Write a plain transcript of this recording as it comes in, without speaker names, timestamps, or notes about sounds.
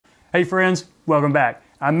Hey friends, welcome back.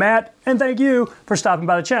 I'm Matt, and thank you for stopping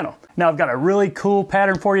by the channel. Now I've got a really cool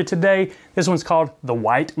pattern for you today. This one's called the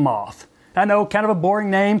white moth. I know, kind of a boring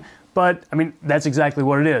name, but I mean, that's exactly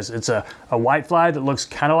what it is. It's a white fly that looks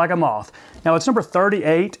kind of like a moth. Now it's number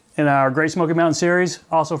 38 in our Great Smoky Mountain series,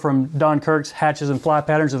 also from Don Kirk's Hatches and Fly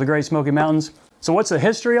Patterns of the Great Smoky Mountains. So what's the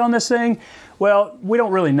history on this thing? Well, we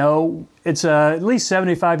don't really know. It's at least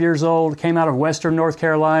 75 years old, came out of western North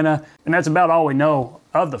Carolina, and that's about all we know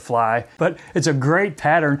of the fly. But it's a great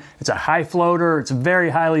pattern. It's a high floater. It's very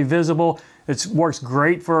highly visible. It works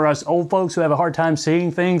great for us old folks who have a hard time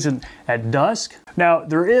seeing things at dusk. Now,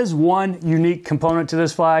 there is one unique component to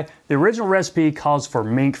this fly. The original recipe calls for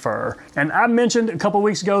mink fur. And I mentioned a couple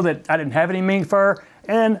weeks ago that I didn't have any mink fur,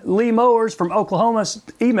 and Lee Mowers from Oklahoma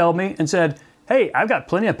emailed me and said, "Hey, I've got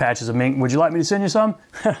plenty of patches of mink. Would you like me to send you some?"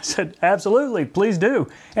 I said, "Absolutely, please do."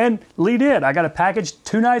 And Lee did. I got a package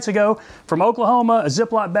 2 nights ago from Oklahoma, a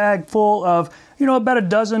Ziploc bag full of, about a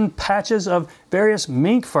dozen patches of various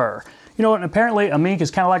mink fur. And apparently a mink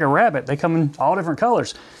is kind of like a rabbit. They come in all different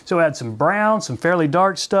colors. So I had some brown, some fairly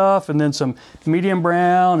dark stuff, and then some medium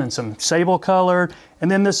brown and some sable colored,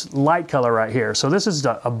 and then this light color right here. So this is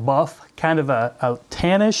a buff, kind of a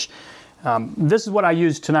tannish. This is what I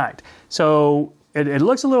used tonight. So it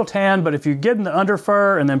looks a little tan, but if you get in the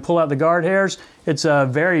underfur and then pull out the guard hairs, it's a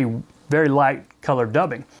very, very light colored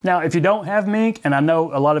dubbing. Now, if you don't have mink, and I know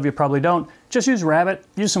a lot of you probably don't, just use rabbit.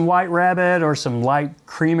 Use some white rabbit or some light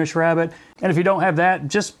creamish rabbit. And if you don't have that,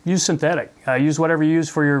 just use synthetic. Use whatever you use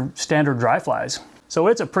for your standard dry flies. So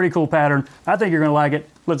it's a pretty cool pattern. I think you're gonna like it.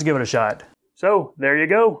 Let's give it a shot. So there you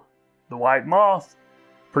go, the white moth.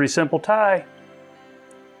 Pretty simple tie.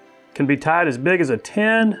 Can be tied as big as a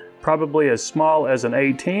 10, probably as small as an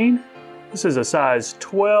 18. This is a size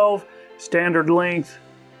 12 standard length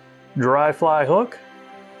dry fly hook.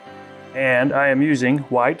 And I am using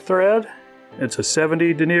white thread. It's a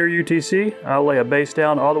 70 denier UTC. I'll lay a base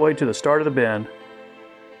down all the way to the start of the bend.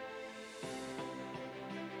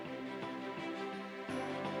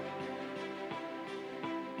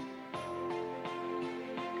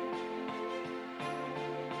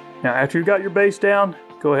 Now after you've got your base down,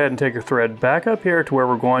 go ahead and take your thread back up here to where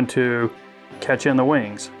we're going to catch in the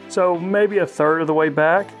wings. So maybe a third of the way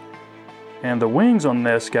back. And the wings on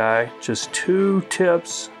this guy, just 2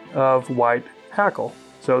 tips of white hackle.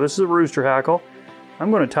 So this is a rooster hackle. I'm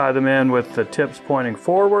going to tie them in with the tips pointing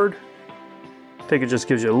forward. I think it just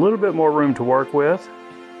gives you a little bit more room to work with.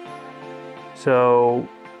 So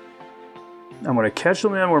I'm going to catch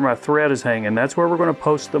them in where my thread is hanging. That's where we're going to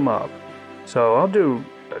post them up. So I'll do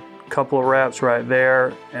a couple of wraps right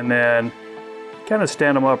there and then kind of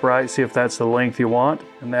stand them upright, see if that's the length you want.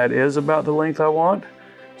 And that is about the length I want.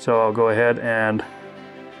 So I'll go ahead and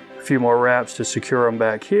a few more wraps to secure them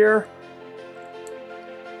back here.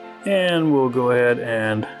 And we'll go ahead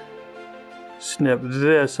and snip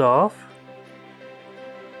this off.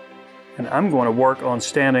 And I'm going to work on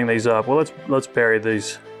standing these up. Well, let's bury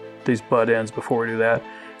these butt ends before we do that.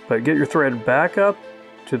 But get your thread back up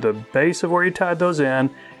to the base of where you tied those in,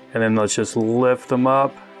 and then let's just lift them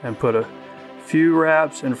up and put a few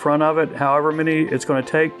wraps in front of it, however many it's going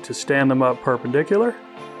to take to stand them up perpendicular.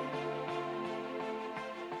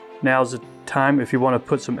 Now's the time if you want to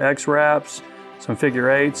put some X wraps, some figure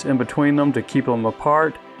 8s in between them to keep them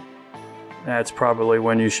apart. That's probably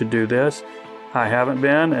when you should do this. I haven't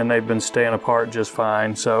been, and they've been staying apart just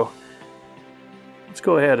fine. So let's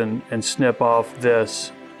go ahead and snip off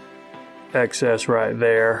this excess right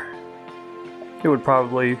there. It would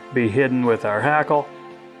probably be hidden with our hackle,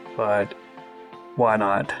 but why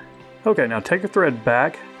not? Okay, now take your thread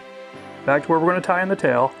back to where we're going to tie in the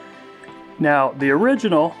tail. Now, the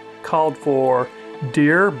original called for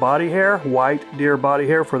deer body hair, white deer body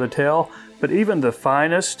hair for the tail, but even the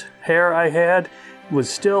finest hair I had was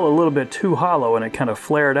still a little bit too hollow and it kind of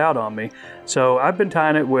flared out on me. So I've been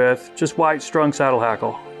tying it with just white strung saddle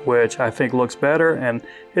hackle, which I think looks better, and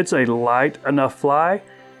it's a light enough fly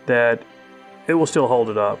that it will still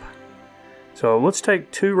hold it up. So let's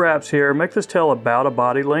take 2 wraps here, make this tail about a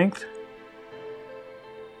body length.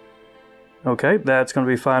 Okay, that's going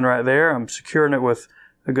to be fine right there. I'm securing it with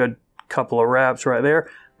a good couple of wraps right there.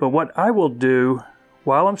 But what I will do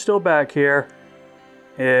while I'm still back here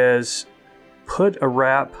is put a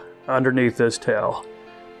wrap underneath this tail.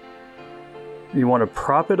 You want to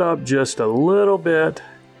prop it up just a little bit,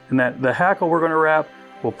 and that the hackle we're going to wrap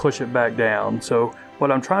will push it back down. So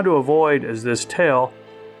what I'm trying to avoid is this tail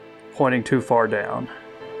pointing too far down.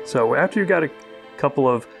 So after you've got a couple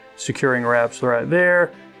of securing wraps right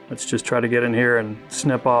there, let's just try to get in here and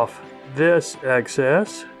snip off this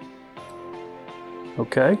excess.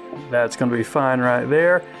 Okay, that's going to be fine right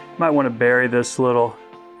there. Might want to bury this little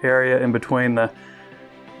area in between the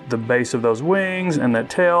base of those wings and that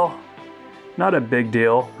tail. Not a big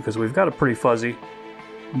deal because we've got a pretty fuzzy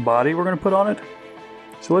body we're going to put on it.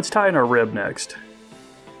 So let's tie in our rib next.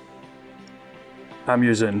 I'm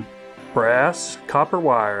using brass, copper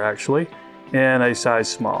wire actually, in a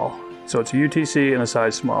size small. So it's a UTC in a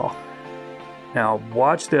size small. Now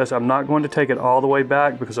watch this, I'm not going to take it all the way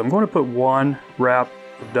back because I'm going to put one wrap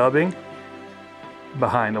of dubbing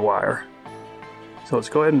behind the wire. So let's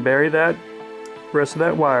go ahead and bury that rest of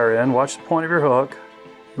that wire in. Watch the point of your hook.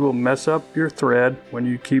 You will mess up your thread when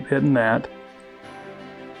you keep hitting that.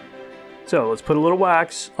 So let's put a little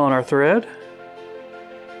wax on our thread.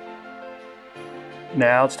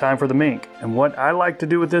 Now it's time for the mink. And what I like to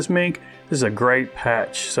do with this mink, this is a great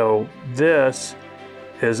patch. So this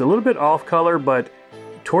is a little bit off color, but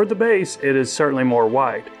toward the base, it is certainly more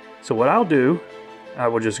white. So what I'll do, I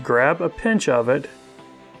will just grab a pinch of it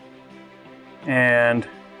and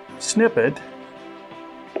snip it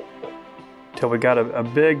till we got a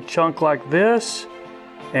big chunk like this.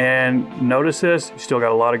 And notice this, you still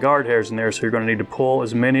got a lot of guard hairs in there, so you're going to need to pull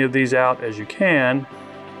as many of these out as you can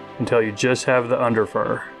until you just have the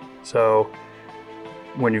underfur. So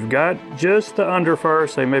when you've got just the underfur,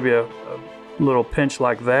 say maybe a little pinch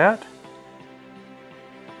like that,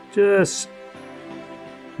 just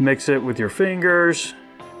mix it with your fingers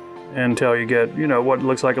until you get, you know, what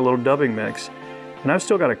looks like a little dubbing mix. And I've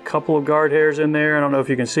still got a couple of guard hairs in there. I don't know if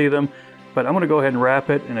you can see them, but I'm going to go ahead and wrap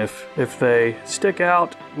it. And if they stick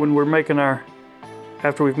out when we're making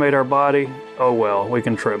after we've made our body, oh well, we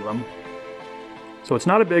can trim them. So it's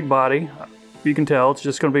not a big body. You can tell it's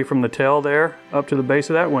just going to be from the tail there up to the base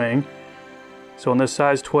of that wing. So in this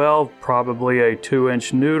size 12, probably a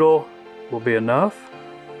 2-inch noodle will be enough.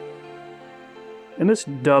 And this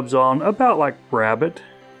dubs on about like rabbit.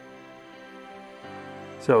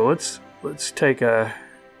 So let's take a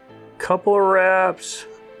couple of wraps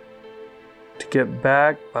to get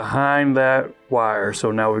back behind that wire.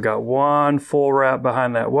 So now we've got one full wrap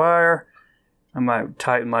behind that wire. I might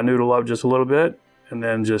tighten my noodle up just a little bit and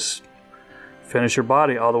then just finish your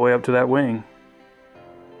body all the way up to that wing.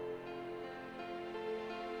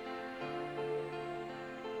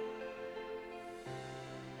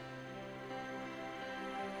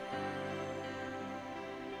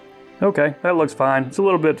 Okay, that looks fine. It's a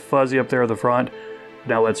little bit fuzzy up there at the front.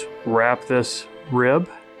 Now let's wrap this rib.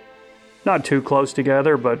 Not too close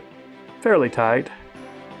together, but fairly tight.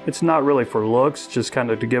 It's not really for looks, just kind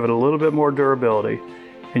of to give it a little bit more durability.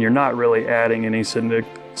 And you're not really adding any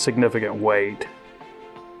significant weight.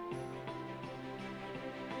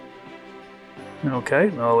 Okay,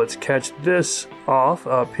 now let's catch this off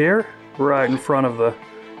up here, right in front of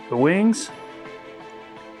the wings.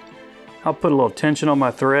 I'll put a little tension on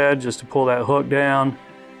my thread just to pull that hook down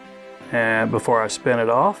and before I spin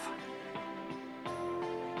it off.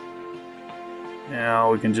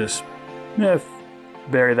 Now we can just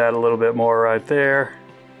bury that a little bit more right there.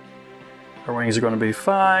 Our wings are going to be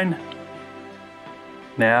fine.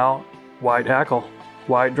 Now, white hackle,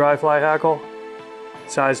 white dry fly hackle,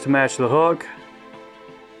 size to match the hook.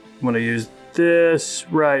 I'm going to use this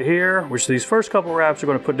right here, which these first couple wraps are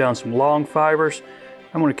going to put down some long fibers.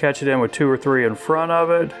 I'm going to catch it in with 2 or 3 in front of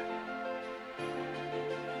it.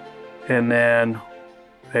 And then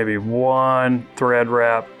maybe 1 thread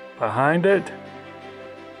wrap behind it.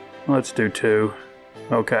 Let's do 2.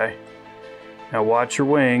 Okay. Now watch your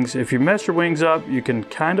wings. If you mess your wings up, you can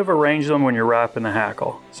kind of arrange them when you're wrapping the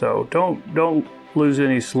hackle. So don't lose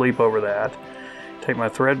any sleep over that. Take my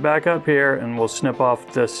thread back up here and we'll snip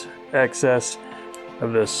off this excess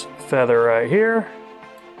of this feather right here.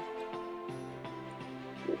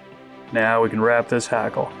 Now we can wrap this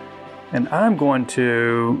hackle. And I'm going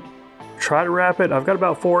to try to wrap it. I've got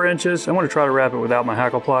about 4 inches. I'm going to try to wrap it without my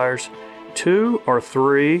hackle pliers. 2 or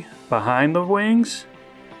 3 behind the wings,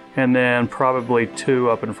 and then probably 2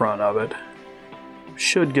 up in front of it.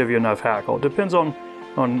 Should give you enough hackle. It depends on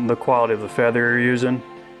the quality of the feather you're using.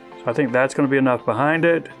 So I think that's going to be enough behind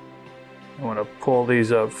it. I want to pull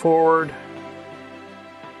these up forward.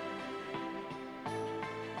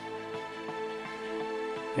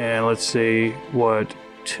 And let's see what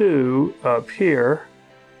 2 up here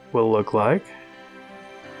will look like.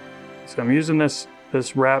 So I'm using this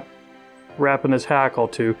wrapping this hackle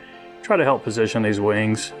to try to help position these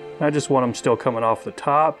wings. I just want them still coming off the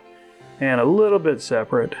top and a little bit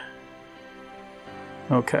separate.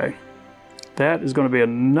 Okay, that is going to be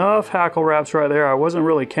enough hackle wraps right there. I wasn't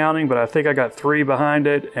really counting, but I think I got 3 behind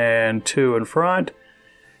it and 2 in front.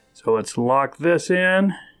 So let's lock this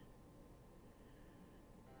in.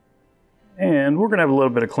 And we're gonna have a little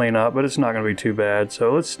bit of cleanup, but it's not gonna be too bad.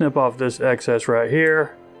 So let's snip off this excess right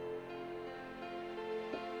here.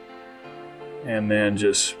 And then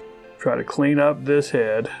just try to clean up this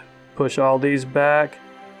head. Push all these back.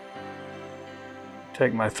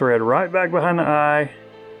 Take my thread right back behind the eye.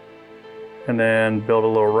 And then build a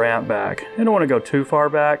little ramp back. I don't want to go too far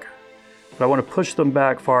back, but I want to push them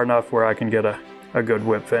back far enough where I can get a good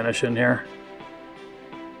whip finish in here.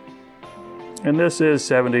 And this is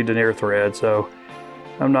 70 denier thread, so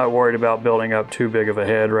I'm not worried about building up too big of a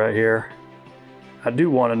head right here. I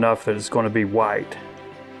do want enough that it's going to be white.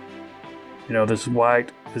 You know, this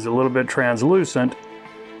white is a little bit translucent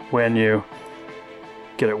when you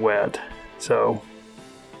get it wet. So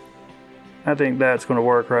I think that's going to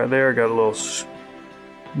work right there. Got a little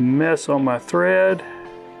mess on my thread.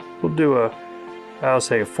 We'll do I'll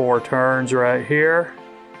say 4 turns right here.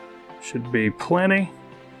 Should be plenty.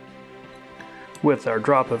 With our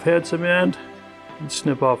drop of head cement, and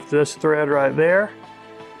snip off this thread right there.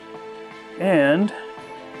 And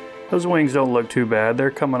those wings don't look too bad. They're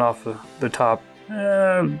coming off the top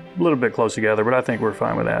a little bit close together, but I think we're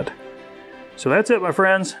fine with that. So that's it, my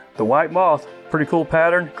friends. The white moth. Pretty cool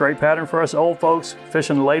pattern. Great pattern for us old folks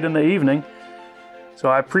fishing late in the evening. So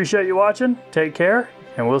I appreciate you watching. Take care,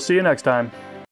 and we'll see you next time.